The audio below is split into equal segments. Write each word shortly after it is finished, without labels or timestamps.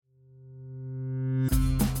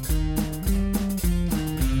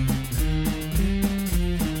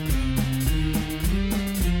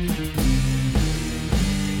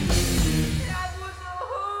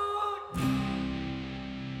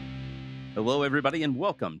Hello, everybody, and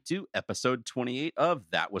welcome to episode 28 of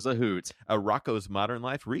That Was a Hoot. A Rocco's Modern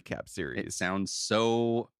Life recap series. It sounds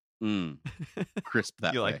so crisp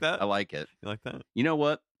that You way. like that? I like it. You like that? You know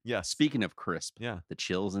what? Yes. Speaking of crisp, Yeah. the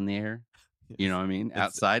chills in the air, Yes. you know what I mean?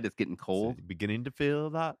 Outside, it's getting cold. It's beginning to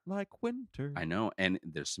feel that like winter. I know, and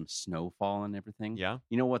there's some snowfall and everything. Yeah.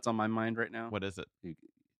 You know what's on my mind right now? What is it?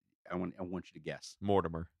 I want you to guess.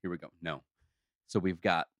 Mortimer. Here we go. No. So we've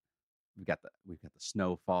got the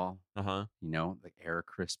snowfall. Uh-huh. You know, the air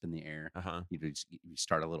crisp in the air. Uh-huh. You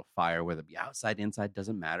start a little fire, whether it be outside, inside,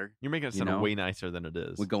 doesn't matter. You're making it sound way nicer than it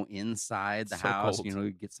is. We go inside the So house, cold. you know,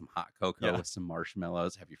 you get some hot cocoa with some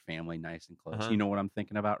marshmallows, have your family nice and close. Uh-huh. You know what I'm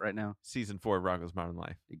thinking about right now? Season 4 of Rocco's Modern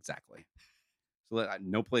Life. Exactly. So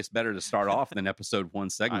no place better to start off than episode 1,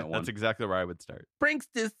 segment 1. That's exactly where I would start.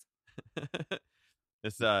 Pranksters.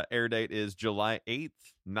 This air date is July 8th,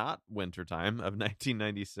 not wintertime of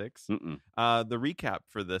 1996. Mm-mm. The recap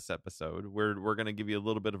for this episode, we're going to give you a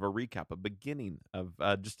little bit of a recap, a beginning of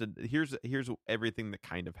here's everything that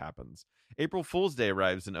kind of happens. April Fool's Day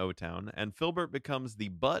arrives in O-Town, and Filbert becomes the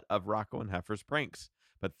butt of Rocco and Heifer's pranks.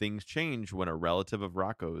 But things change when a relative of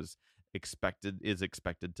Rocco's is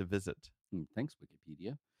expected to visit. Thanks,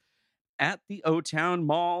 Wikipedia. At the O-Town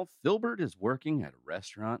Mall, Filbert is working at a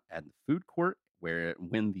restaurant at the food court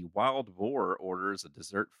when the wild boar orders a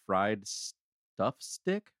dessert fried stuff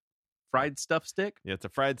stick. Yeah, it's a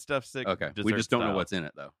fried stuff stick. Okay, we just don't know style. what's in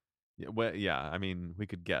it, though. Yeah, I mean, we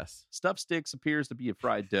could guess. Stuff sticks appears to be a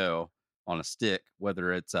fried dough on a stick,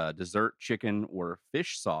 whether it's dessert, chicken, or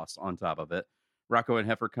fish sauce on top of it. Rocco and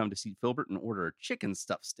Heifer come to see Filbert and order chicken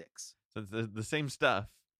stuff sticks. So it's the same stuff.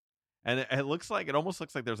 And it almost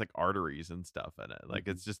looks like there's like arteries and stuff in it. Like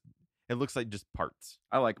it looks like just parts.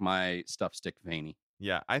 I like my stuff stick veiny.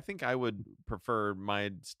 Yeah, I think I would prefer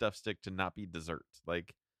my stuff stick to not be dessert.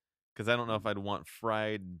 Like, because I don't know if I'd want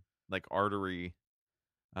fried like artery.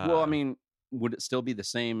 Well, I mean, would it still be the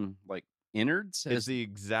same like innards? It's the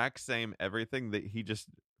exact same everything that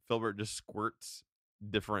Filbert just squirts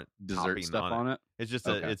different dessert stuff on it. It's just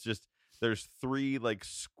Okay. there's 3 like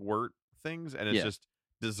squirt things, and it's just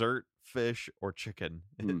dessert, fish, or chicken.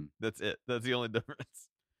 That's it. That's the only difference.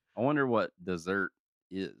 I wonder what dessert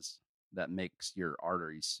is that makes your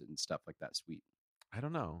arteries and stuff like that sweet. I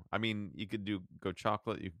don't know. I mean, you could go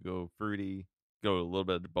chocolate, you could go fruity, go a little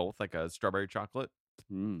bit of both, like a strawberry chocolate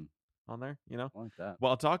on there, you know? I like that.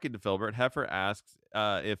 While talking to Filbert, Heifer asks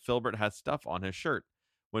if Filbert has stuff on his shirt.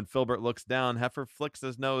 When Filbert looks down, Heifer flicks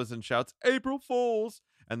his nose and shouts, "April Fools!"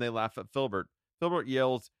 And they laugh at Filbert. Filbert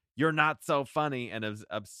yells, "You're not so funny," and is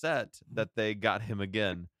upset that they got him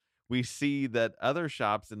again. We see that other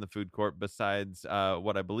shops in the food court, besides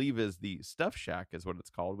what I believe is the Stuff Shack is what it's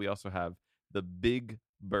called. We also have the Big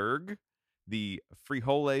Berg, the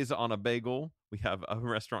Frijoles on a Bagel. We have a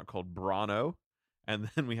restaurant called Brano, and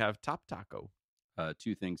then we have Top Taco.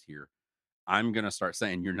 2 things here. I'm going to start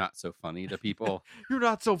saying you're not so funny to people. You're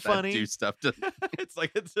not so that funny. do stuff to It's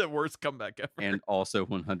like it's the worst comeback ever. and also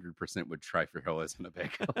 100% would try frijoles on a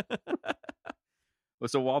bagel.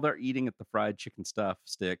 So while they're eating at the fried chicken stuff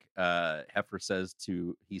stick, Heifer says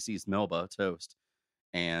he sees Melba toast,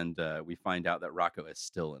 and we find out that Rocco is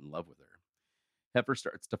still in love with her. Heifer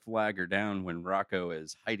starts to flag her down when Rocco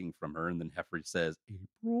is hiding from her, and then Heifer says,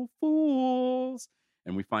 "April Fools!"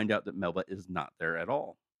 And we find out that Melba is not there at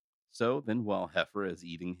all. So then while Heifer is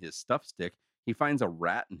eating his stuff stick, he finds a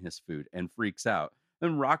rat in his food and freaks out.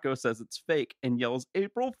 Then Rocco says it's fake and yells,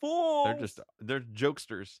 "April Fools!" They're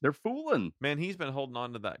jokesters. They're fooling. Man, he's been holding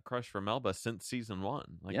on to that crush for Melba since season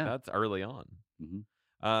 1. Like, that's early on. Mm-hmm.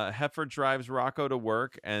 Heifer drives Rocco to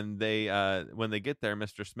work, and when they get there,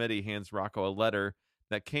 Mr. Smitty hands Rocco a letter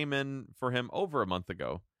that came in for him over a month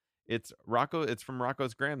ago. It's from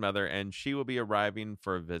Rocco's grandmother, and she will be arriving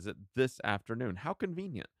for a visit this afternoon. How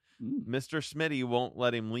convenient. Mr. Smitty won't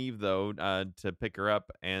let him leave, though, to pick her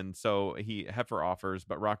up, and so Heifer offers,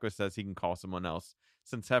 but Rocco says he can call someone else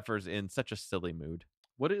since Heifer's in such a silly mood.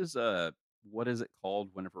 What is it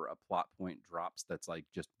called whenever a plot point drops that's like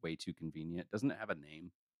just way too convenient? Doesn't it have a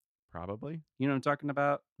name? Probably. You know what I'm talking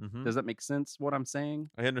about? Mm-hmm. Does that make sense, what I'm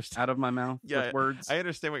saying? I understand. Out of my mouth with words? I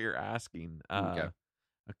understand what you're asking. Okay.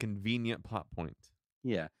 A convenient plot point.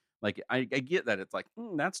 Yeah. Like, I get that it's like,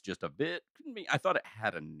 that's just a bit. Couldn't be. I thought it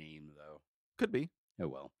had a name, though. Could be. Oh,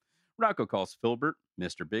 well. Rocco calls Filbert,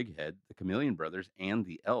 Mr. Bighead, the Chameleon Brothers, and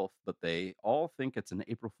the elf, but they all think it's an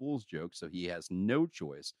April Fool's joke, so he has no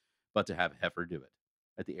choice but to have Heifer do it.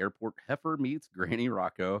 At the airport, Heifer meets Granny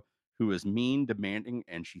Rocco, who is mean, demanding,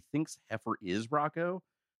 and she thinks Heifer is Rocco,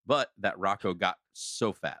 but that Rocco got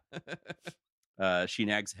so fat. She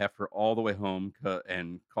nags Heifer all the way home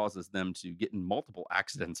and causes them to get in multiple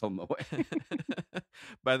accidents on the way.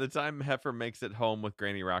 By the time Heifer makes it home with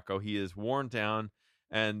Granny Rocco, he is worn down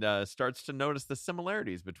and starts to notice the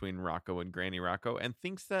similarities between Rocco and Granny Rocco and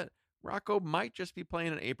thinks that Rocco might just be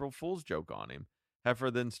playing an April Fool's joke on him.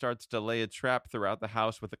 Heifer then starts to lay a trap throughout the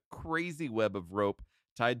house with a crazy web of rope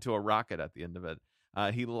tied to a rocket at the end of it.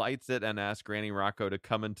 He lights it and asks Granny Rocco to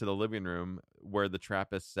come into the living room where the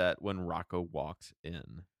trap is set when Rocco walks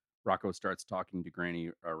in. Rocco starts talking to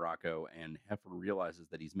Granny Rocco, and Heifer realizes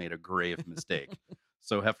that he's made a grave mistake.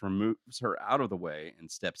 So Heifer moves her out of the way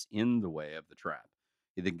and steps in the way of the trap.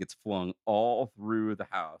 He then gets flung all through the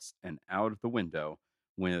house and out of the window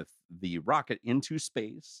with the rocket into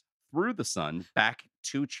space, through the sun, back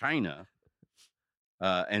to China,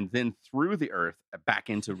 and then through the earth back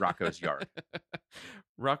into Rocco's yard.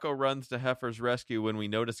 Rocco runs to Heifer's rescue when we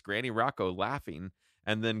notice Granny Rocco laughing,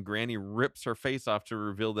 and then Granny rips her face off to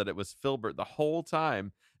reveal that it was Filbert the whole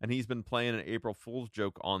time, and he's been playing an April Fool's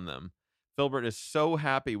joke on them. Filbert is so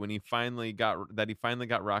happy when he finally got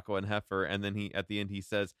Rocco and Heifer, and then at the end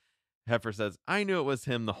Heifer says, "I knew it was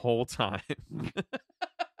him the whole time."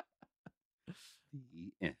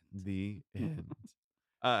 The end. The end.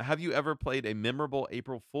 Have you ever played a memorable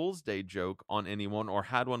April Fool's Day joke on anyone or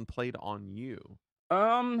had one played on you?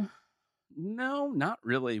 No, not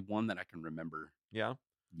really one that I can remember. Yeah.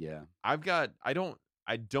 Yeah. I don't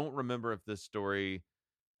remember if this story,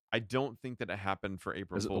 I don't think that it happened for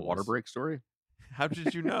April Is it Fool's. the water break story? How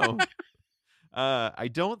did you know? I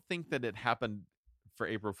don't think that it happened for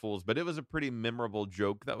April Fool's, but it was a pretty memorable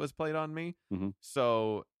joke that was played on me. Mhm.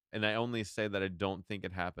 So, and I only say that I don't think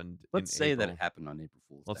it happened. Let's in say April. that it happened on April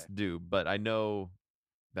Fool's Let's Day. do, but I know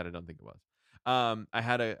that I don't think it was. I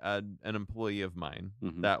had an employee of mine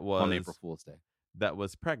that was on April Fool's Day. that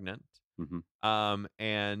was pregnant. Mhm.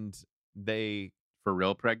 And they For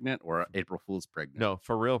real pregnant or April Fool's pregnant? no,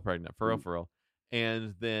 for real pregnant, for real.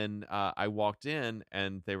 And then I walked in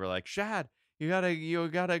and they were like, "Shad, you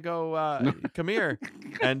gotta go, come here."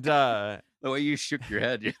 And the way you shook your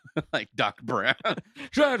head, like Doc Brown.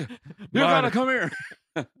 Shad, you gotta come here.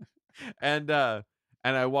 and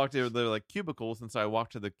I walked in, they were like cubicles, and so I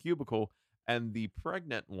walked to the cubicle, and the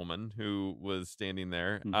pregnant woman who was standing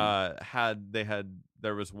there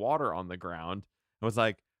there was water on the ground. I was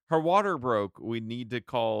like, her water broke. We need to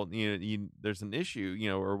call, there's an issue,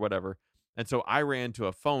 or whatever. And so I ran to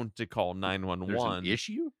a phone to call 911. There's an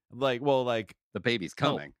issue? Like The baby's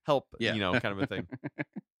coming. Help, Yeah. kind of a thing.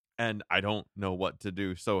 And I don't know what to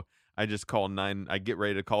do. So I just I get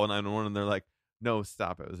ready to call 911, and they're like, "No,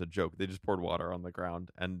 stop. It was a joke. They just poured water on the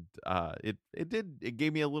ground." And it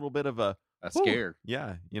gave me a little bit of a scare.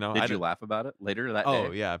 Yeah. Did you laugh about it later that day?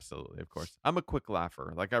 Oh, yeah, absolutely. Of course. I'm a quick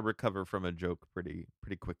laugher. Like, I recover from a joke pretty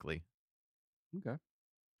quickly. Okay.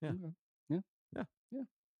 Yeah. Okay. Yeah.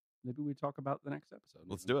 Maybe we talk about the next episode.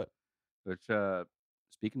 Let's do it. Which,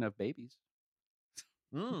 speaking of babies,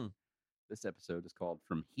 Mm. this episode is called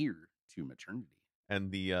From Here to Maternity.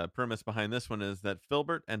 And the premise behind this one is that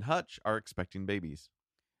Filbert and Hutch are expecting babies.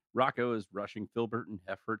 Rocco is rushing Filbert and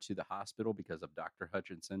Heifer to the hospital because of Dr.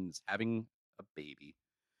 Hutchinson is having a baby.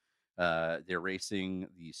 They're racing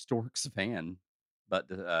the Stork's van, but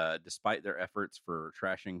despite their efforts for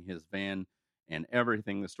trashing his van and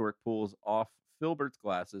everything, the Stork pulls off Filbert's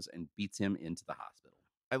glasses and beats him into the hospital.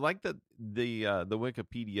 I like that the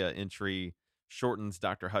Wikipedia entry shortens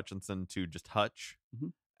Dr. Hutchinson to just Hutch.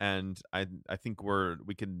 Mhm. And I think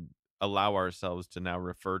we can allow ourselves to now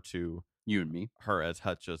refer to You and me. her as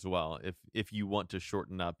Hutch as well, if you want to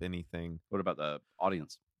shorten up anything. What about the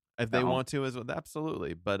audience? If they want to, as well,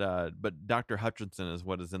 absolutely. But Dr. Hutchinson is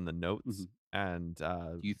what is in the notes. And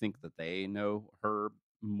do you think that they know her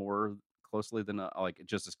more closely than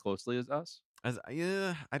just as closely as us?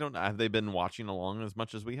 I don't know. Have they been watching along as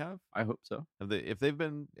much as we have? I hope so. If they've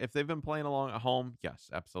been playing along at home, yes,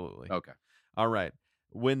 absolutely. Okay. All right.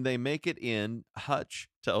 When they make it in, Hutch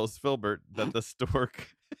tells Filbert that the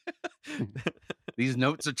stork. These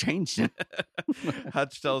notes are changing.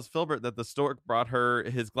 Hutch tells Filbert that the stork brought her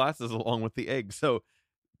his glasses along with the egg. So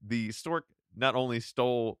the stork not only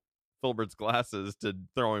stole Filbert's glasses to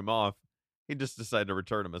throw him off, he just decided to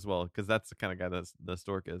return them as well, because that's the kind of guy that the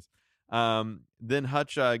stork is. Then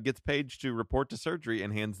Hutch gets Paige to report to surgery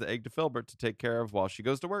and hands the egg to Filbert to take care of while she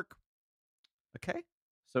goes to work. Okay.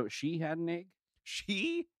 So she had an egg?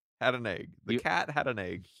 She had an egg. The cat had an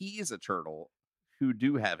egg. He's a turtle who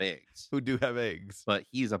do have eggs. But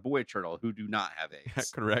he's a boy turtle who do not have eggs.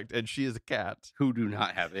 Correct. And she is a cat. Who do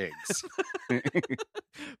not have eggs.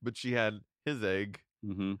 But she had his egg.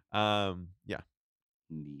 Mm-hmm. Yeah.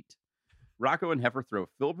 Neat. Rocco and Heifer throw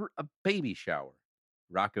Filbert a baby shower.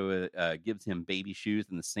 Rocco gives him baby shoes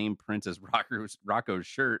in the same print as Rocco's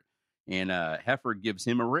shirt, and Heifer gives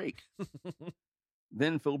him a rake.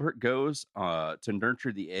 Then Filbert goes to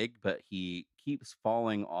nurture the egg, but he keeps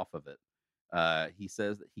falling off of it. He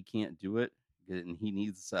says that he can't do it, and he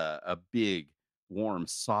needs a big, warm,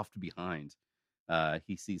 soft behind.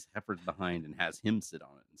 He sees Heifer's behind and has him sit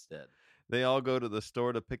on it instead. They all go to the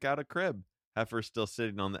store to pick out a crib. Heifer's still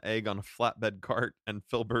sitting on the egg on a flatbed cart, and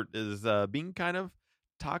Filbert is being kind of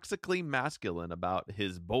toxically masculine about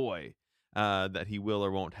his boy that he will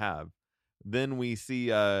or won't have. Then we see,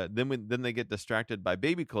 then they get distracted by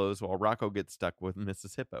baby clothes while Rocco gets stuck with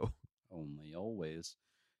Mrs. Hippo. Only always.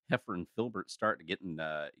 Heifer and Filbert start to get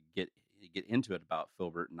into it about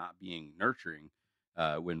Filbert not being nurturing.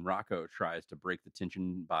 When Rocco tries to break the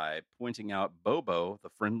tension by pointing out Bobo, the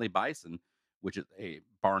friendly bison, which is a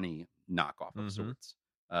Barney knockoff of sorts.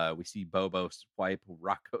 We see Bobo swipe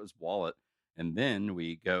Rocco's wallet, and then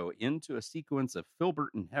we go into a sequence of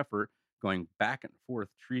Filbert and Heifer going back and forth,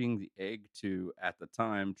 treating the egg to, at the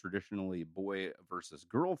time, traditionally boy versus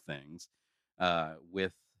girl things,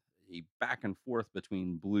 with a back and forth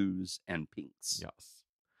between blues and pinks. Yes.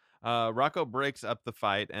 Rocco breaks up the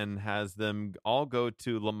fight and has them all go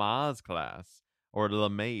to Lamaze class, or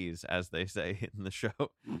Lamaze, as they say in the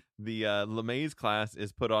show. The Lamaze class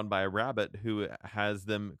is put on by a rabbit who has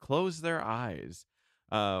them close their eyes.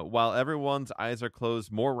 While everyone's eyes are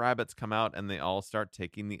closed, more rabbits come out and they all start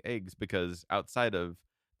taking the eggs, because outside of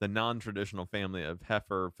the non-traditional family of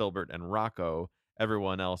Heifer, Filbert, and Rocco,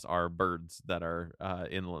 everyone else are birds that are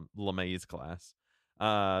in Lamaze class.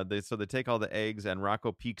 They take all the eggs, and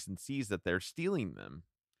Rocco peeks and sees that they're stealing them.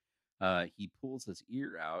 He pulls his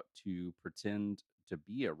ear out to pretend to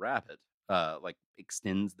be a rabbit, like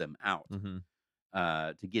extends them out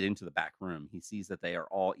to get into the back room. He sees that they are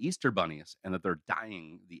all Easter bunnies and that they're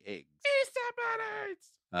dyeing the eggs. Easter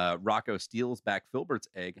bunnies! Rocco steals back Filbert's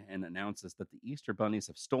egg and announces that the Easter bunnies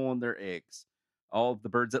have stolen their eggs. All of the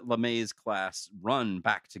birds at LeMay's class run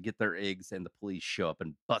back to get their eggs, and the police show up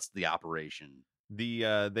and bust the operation.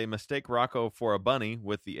 They mistake Rocco for a bunny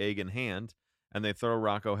with the egg in hand, and they throw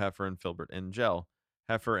Rocco, Heifer, and Filbert in jail.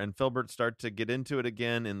 Heifer and Filbert start to get into it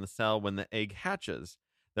again in the cell when the egg hatches.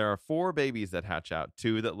 There are 4 babies that hatch out,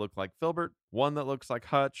 2 that look like Filbert, 1 that looks like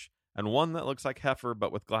Hutch, and 1 that looks like Heifer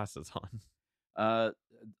but with glasses on.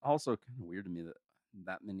 Also kind of weird to me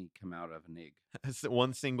that many come out of an egg.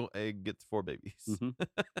 One single egg gets 4 babies.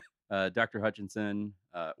 Dr. Hutchinson,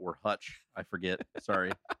 or Hutch, I forget,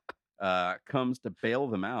 sorry, comes to bail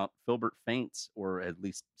them out. Filbert faints, or at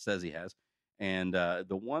least says he has. And the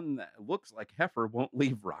one that looks like Heifer won't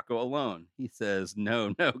leave Rocco alone. He says,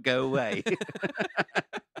 no, go away.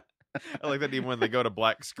 I like that even when they go to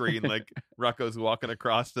black screen, like Rocco's walking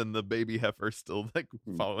across and the baby Heifer's still like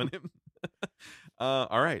following him.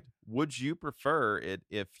 All right. Would you prefer it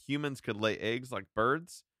if humans could lay eggs like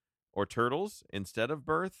birds or turtles instead of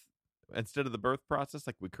the birth process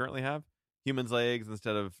like we currently have? Humans lay eggs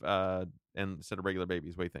instead of regular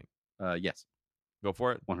babies. What do you think? Yes. Go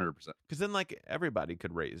for it. 100%. Because then like everybody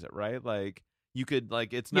could raise it, right? Like you could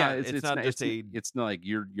like it's not like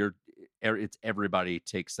it's everybody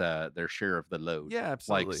takes their share of the load. Yeah,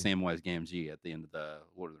 absolutely. Like Samwise Gamgee at the end of the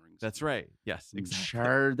Lord of the Rings. That's right. Yes, exactly.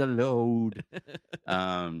 Share the load.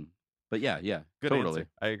 But yeah, good totally.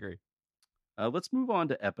 Answer. I agree. Let's move on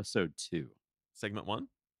to episode 2. Segment 1?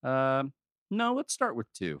 No, let's start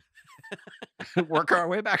with 2. Work our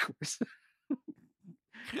way backwards.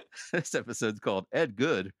 This episode's called Ed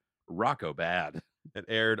Good, Rocco Bad. It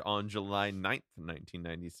aired on July 9th,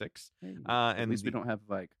 1996. Hey, and at least we don't have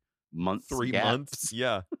like months. 3 gaps. months.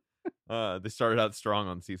 Yeah. They started out strong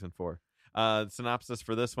on season 4. Synopsis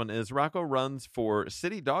for this one is Rocco runs for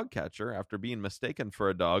city dog catcher after being mistaken for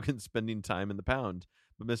a dog and spending time in the pound.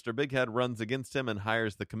 But Mr. Bighead runs against him and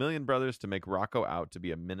hires the Chameleon Brothers to make Rocco out to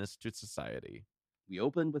be a menace to society. We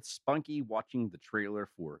open with Spunky watching the trailer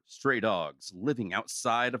for Stray Dogs Living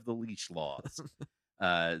Outside of the Leash Laws.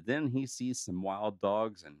 Then he sees some wild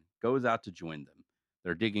dogs and goes out to join them.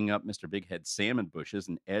 They're digging up Mr. Bighead's salmon bushes,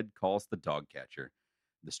 and Ed calls the dog catcher.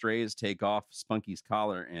 The strays take off Spunky's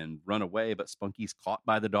collar and run away, but Spunky's caught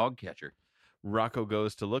by the dog catcher. Rocco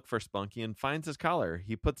goes to look for Spunky and finds his collar.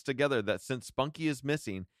 He puts together that since Spunky is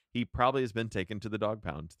missing, he probably has been taken to the dog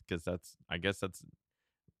pound, because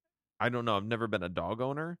I don't know. I've never been a dog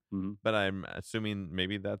owner, but I'm assuming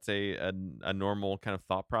maybe that's a normal kind of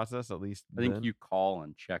thought process, at least. I think you call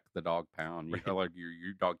and check the dog pound, or like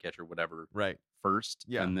your dog catcher, whatever, right? First,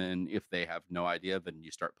 yeah. And then if they have no idea, then you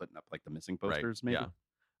start putting up like the missing posters, right. maybe.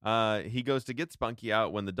 Yeah. He goes to get Spunky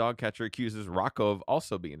out when the dog catcher accuses Rocco of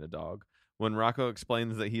also being a dog. When Rocco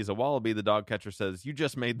explains that he's a wallaby, the dog catcher says, "You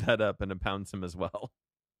just made that up," and impounds him as well.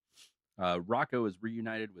 Rocco is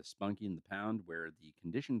reunited with Spunky in the pound, where the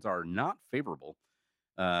conditions are not favorable.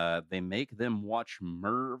 They make them watch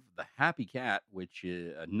Merv the happy cat, which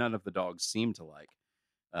none of the dogs seem to like.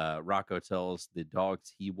 Rocco tells the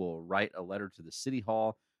dogs he will write a letter to the city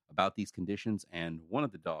hall about these conditions, and one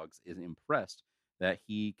of the dogs is impressed that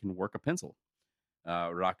he can work a pencil.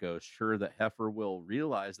 Rocco is sure that Heifer will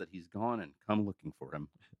realize that he's gone and come looking for him.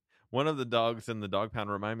 One of the dogs in the dog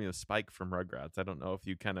pound remind me of Spike from Rugrats. I don't know if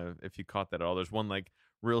you caught that at all. There's one like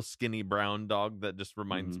real skinny brown dog that just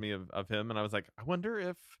reminds me of him, and I was like, I wonder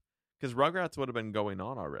if, because Rugrats would have been going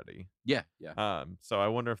on already. Yeah. So I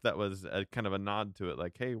wonder if that was a kind of a nod to it,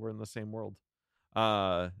 like, hey, we're in the same world.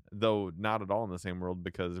 Though not at all in the same world,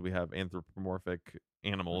 because we have anthropomorphic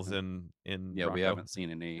animals in Rocco. We haven't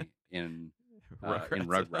seen any in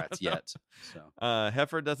Rugrats yet. So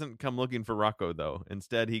Heifer doesn't come looking for Rocco, though.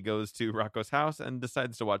 Instead, he goes to Rocco's house and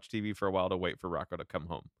decides to watch TV for a while to wait for Rocco to come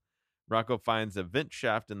home. Rocco finds a vent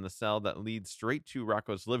shaft in the cell that leads straight to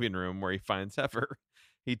Rocco's living room, where he finds Heifer.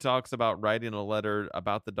 He talks about writing a letter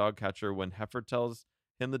about the dog catcher when Heifer tells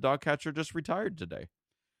him the dog catcher just retired today.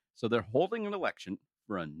 So they're holding an election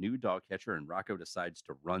for a new dog catcher, and Rocco decides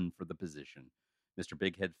to run for the position. Mr.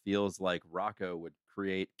 Bighead feels like Rocco would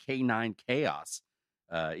create canine chaos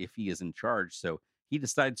if he is in charge, so he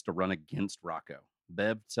decides to run against Rocco.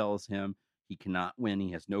 Bev tells him he cannot win,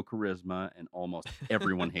 he has no charisma, and almost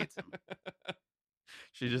everyone hates him.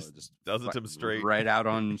 She just does it to him straight. Right out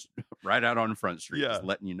on Front Street, just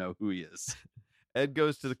letting you know who he is. Ed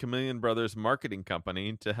goes to the Chameleon Brothers marketing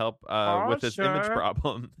company to help with his image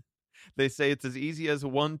problem. They say it's as easy as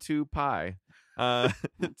 1-2 pie. And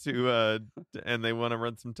they want to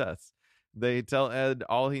run some tests. They tell Ed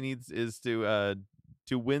all he needs to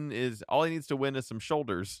win is some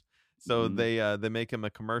shoulders. So they make him a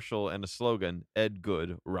commercial and a slogan: Ed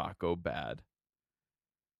good, Rocco bad.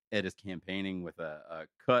 Ed is campaigning with a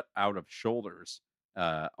cut out of shoulders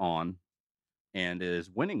on, and is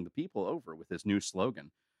winning the people over with his new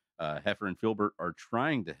slogan. Heifer and Filbert are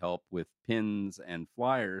trying to help with pins and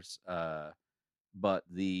flyers, but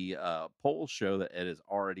the polls show that Ed is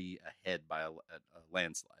already ahead by a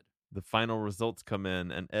landslide. The final results come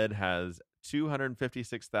in, and Ed has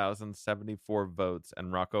 256,074 votes,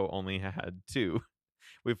 and Rocco only had 2.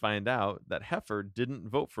 We find out that Heifer didn't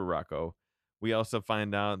vote for Rocco. We also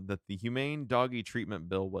find out that the Humane Doggy Treatment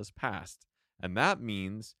Bill was passed, and that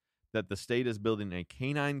means that the state is building a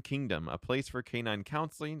canine kingdom, a place for canine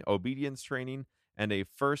counseling, obedience training, and a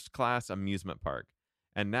first-class amusement park.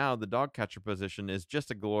 And now the dog catcher position is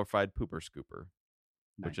just a glorified pooper scooper,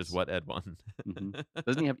 which is what Ed won.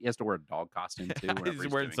 Doesn't he has to wear a dog costume too? He's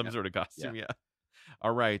wearing some sort of costume, yeah.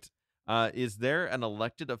 All right. Is there an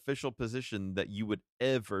elected official position that you would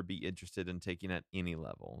ever be interested in taking at any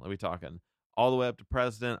level? Are we talking all the way up to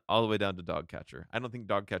president, all the way down to dog catcher? I don't think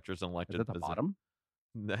dog catcher is an elected position. Is it the bottom?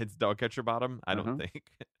 It's dog catcher bottom? I don't think.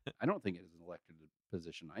 I don't think it is an elected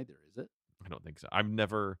position either, is it? I don't think so. I've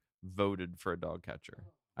never voted for a dog catcher.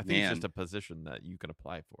 I think it's just a position that you can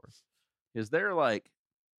apply for. Is there like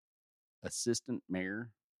assistant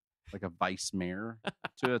mayor, like a vice mayor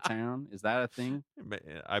to a town? Is that a thing?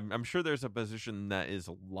 I'm sure there's a position that is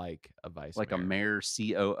like a vice like mayor. A mayor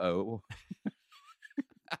COO.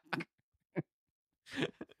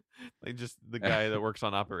 Like just the guy that works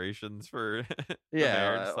on operations for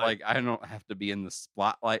like I don't have to be in the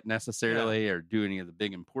spotlight necessarily or do any of the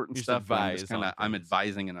big important stuff. I'm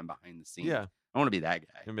advising and I'm behind the scenes. Yeah, I want to be that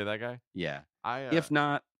guy. You want to be that guy? Yeah. If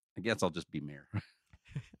not, I guess I'll just be mayor.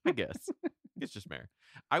 I guess it's just mayor.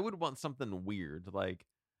 I would want something weird. Like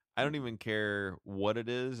I don't even care what it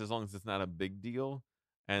is as long as it's not a big deal.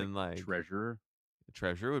 And like treasurer.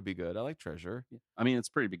 Treasurer would be good. I like treasurer. Yeah. I mean, it's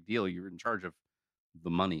a pretty big deal. You're in charge of the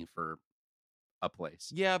money for a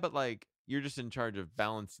place. Yeah, but like you're just in charge of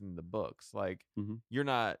balancing the books. Like you're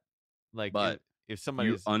not like, but if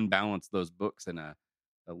somebody unbalance those books in a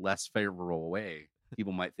less favorable way,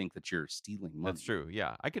 people might think that you're stealing money. That's true.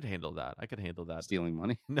 Yeah, I could handle that. Stealing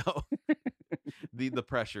money? No. the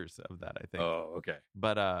pressures of that, I think. Oh, okay.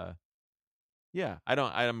 But yeah,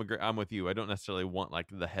 I'm with you. I don't necessarily want like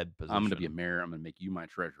the head position. I'm going to be a mayor. I'm going to make you my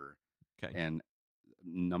treasurer. Okay. And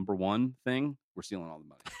number one thing, we're stealing all the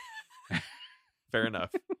money. Fair enough.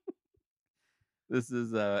 This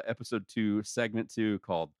is episode 2, segment 2,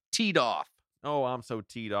 called Teed Off. Oh, I'm so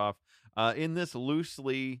teed off. In this a loose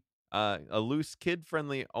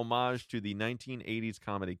kid-friendly homage to the 1980s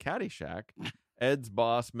comedy Caddyshack, Ed's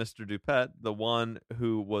boss, Mr. Dupet, the one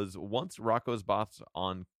who was once Rocco's boss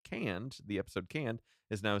on Canned, the episode Canned,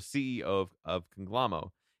 is now CEO of Conglommo.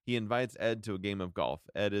 He invites Ed to a game of golf.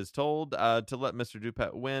 Ed is told to let Mr.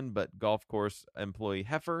 Dupet win, but golf course employee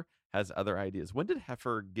Heifer has other ideas. When did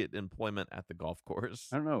Heifer get employment at the golf course?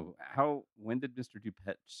 I don't know. When did Mr.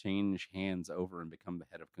 Dupet change hands over and become the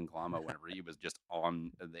head of Congloma whenever he was just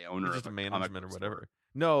on the owner He's just of a a comic management or book whatever. store?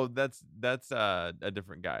 No, that's a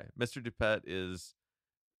different guy. Mr. Dupet is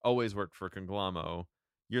always worked for Congloma.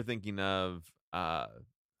 You're thinking of I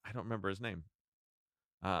don't remember his name.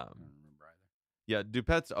 I don't remember either. Yeah,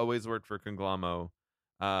 Dupet's always worked for Congloma.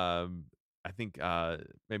 I think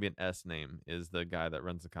maybe an S name is the guy that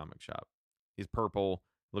runs the comic shop. He's purple.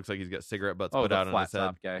 Looks like he's got cigarette butts put the out on flat his head.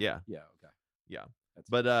 top guy. Yeah, Yeah. Okay. yeah. That's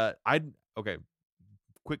But okay.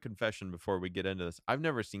 Quick confession before we get into this: I've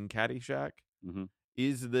never seen Caddyshack. Mhm.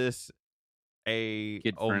 Is this a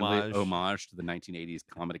kid-friendly homage to the 1980s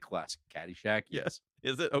comedy classic Caddyshack. Yes.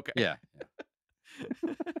 Is it? Okay. Yeah.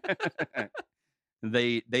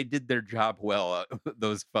 They did their job well,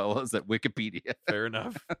 those fellows at Wikipedia. Fair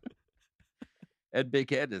enough. Ed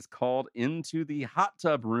Big Ed is called into the hot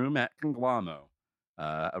tub room at Congloma,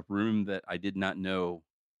 a room that I did not know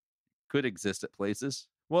could exist at places.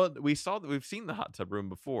 Well, we've seen the hot tub room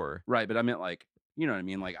before. Right, but I meant like, you know what I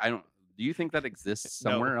mean? Like, do you think that exists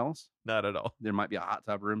somewhere else? Not at all. There might be a hot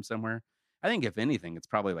tub room somewhere. I think if anything, it's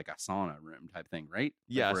probably like a sauna room type thing, right?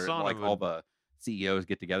 Yeah, where, sauna like all the CEOs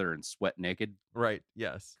get together and sweat naked. Right.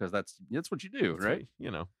 Yes. Because that's what you do, That's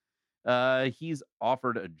right? He's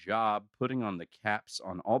offered a job putting on the caps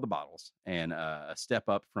on all the bottles, and a step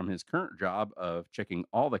up from his current job of checking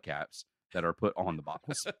all the caps that are put on the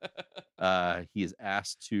bottles. He is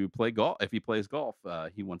asked to play golf. If he plays golf,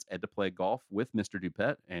 he wants Ed to play golf with Mr.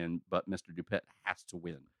 Dupet, but Mr. Dupet has to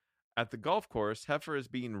win. At the golf course, Heifer is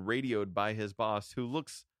being radioed by his boss, who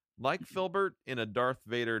looks like Filbert in a Darth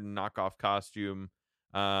Vader knockoff costume.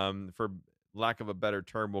 For lack of a better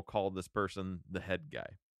term, we'll call this person the head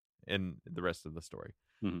guy in the rest of the story.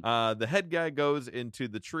 Mhm. The head guy goes into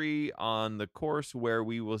the tree on the course where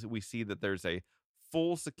we see that there's a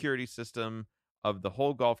full security system of the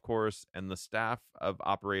whole golf course and the staff of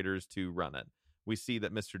operators to run it. We see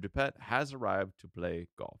that Mr. Dupet has arrived to play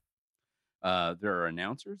golf. There are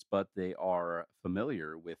announcers, but they are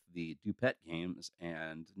familiar with the Dupet games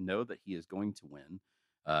and know that he is going to win.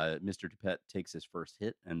 Mr. Dupet takes his first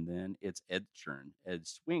hit, and then it's Ed's turn. Ed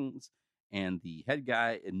swings, and the head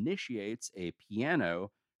guy initiates a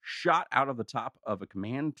piano shot out of the top of a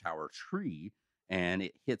command tower tree, and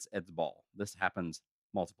it hits Ed's ball. This happens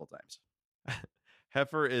multiple times.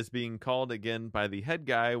 Heifer is being called again by the head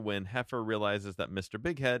guy when Heifer realizes that Mr.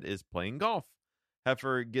 Big Head is playing golf.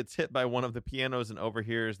 Heifer gets hit by one of the pianos and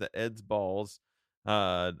overhears that Ed's balls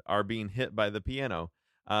are being hit by the piano.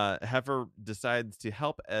 Heifer decides to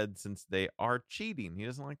help Ed since they are cheating. He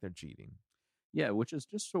doesn't like their cheating. Yeah, which is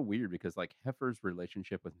just so weird because like Heifer's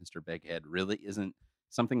relationship with Mr. Big Head really isn't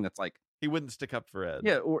something that's like he wouldn't stick up for Ed.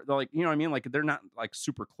 Yeah, or like, you know what I mean? Like they're not like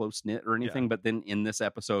super close knit or anything, but then in this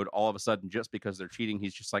episode, all of a sudden, just because they're cheating,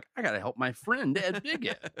 he's just like, I gotta help my friend Ed Big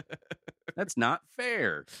Head. That's not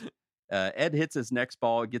fair. Ed hits his next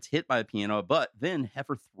ball, gets hit by a piano, but then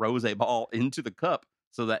Heifer throws a ball into the cup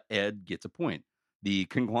so that Ed gets a point. The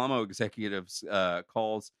Congloma executives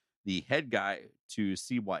calls the head guy to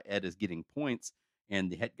see why Ed is getting points,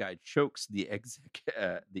 and the head guy chokes the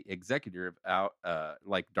executive out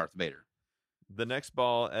like Darth Vader. The next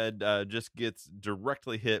ball, Ed just gets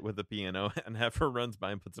directly hit with the piano, and Heifer runs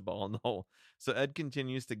by and puts a ball in the hole. So Ed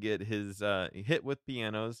continues to get his hit with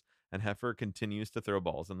pianos, and Heifer continues to throw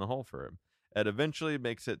balls in the hole for him. Ed eventually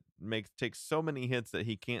takes so many hits that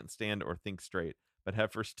he can't stand or think straight, but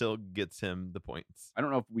Heifer still gets him the points. I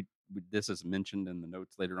don't know if this is mentioned in the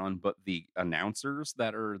notes later on, but the announcers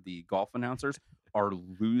that are the golf announcers are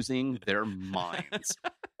losing their minds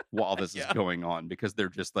while this is going on, because they're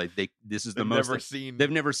just like they've never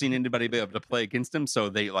seen anybody be able to play against them, so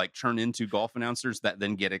they like turn into golf announcers that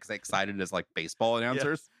then get excited as like baseball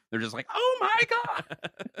announcers. They're just like, oh my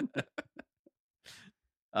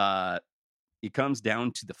god. It comes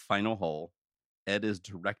down to the final hole. Ed is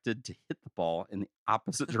directed to hit the ball in the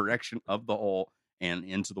opposite direction of the hole and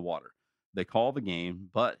into the water. They call the game,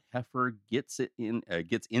 but Heifer gets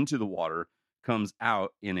into the water, comes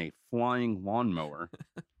out in a flying lawnmower.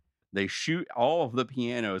 They shoot all of the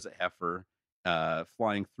pianos at Heifer,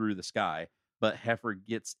 flying through the sky, but Heifer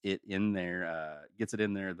gets it in there.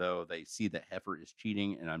 Though they see that Heifer is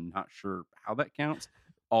cheating, and I'm not sure how that counts.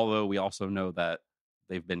 Although we also know that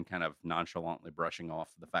they've been kind of nonchalantly brushing off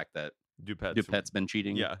the fact that Dupet's been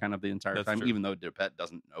cheating kind of the entire time, even though Dupet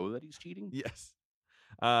doesn't know that he's cheating. Yes.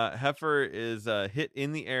 Heifer is hit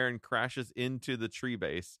in the air and crashes into the tree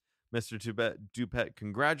base, Mr. Dupet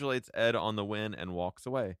congratulates Ed on the win and walks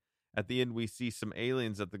away. At the end, we see some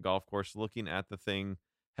aliens at the golf course looking at the thing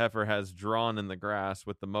Heifer has drawn in the grass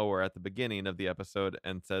with the mower at the beginning of the episode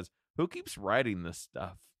and says, "Who keeps writing this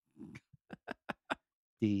stuff?"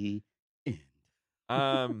 The end.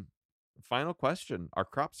 Final question. Are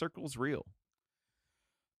crop circles real?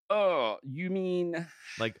 Oh, you mean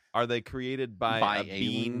Like, are they created by a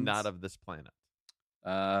being aliens? not of this planet?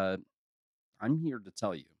 I'm here to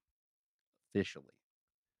tell you officially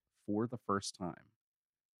for the first time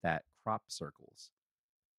that crop circles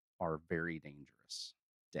are very dangerous.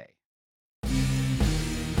 Day.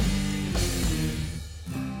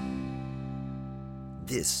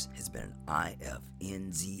 This has been an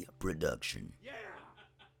IFNZ production. Yeah.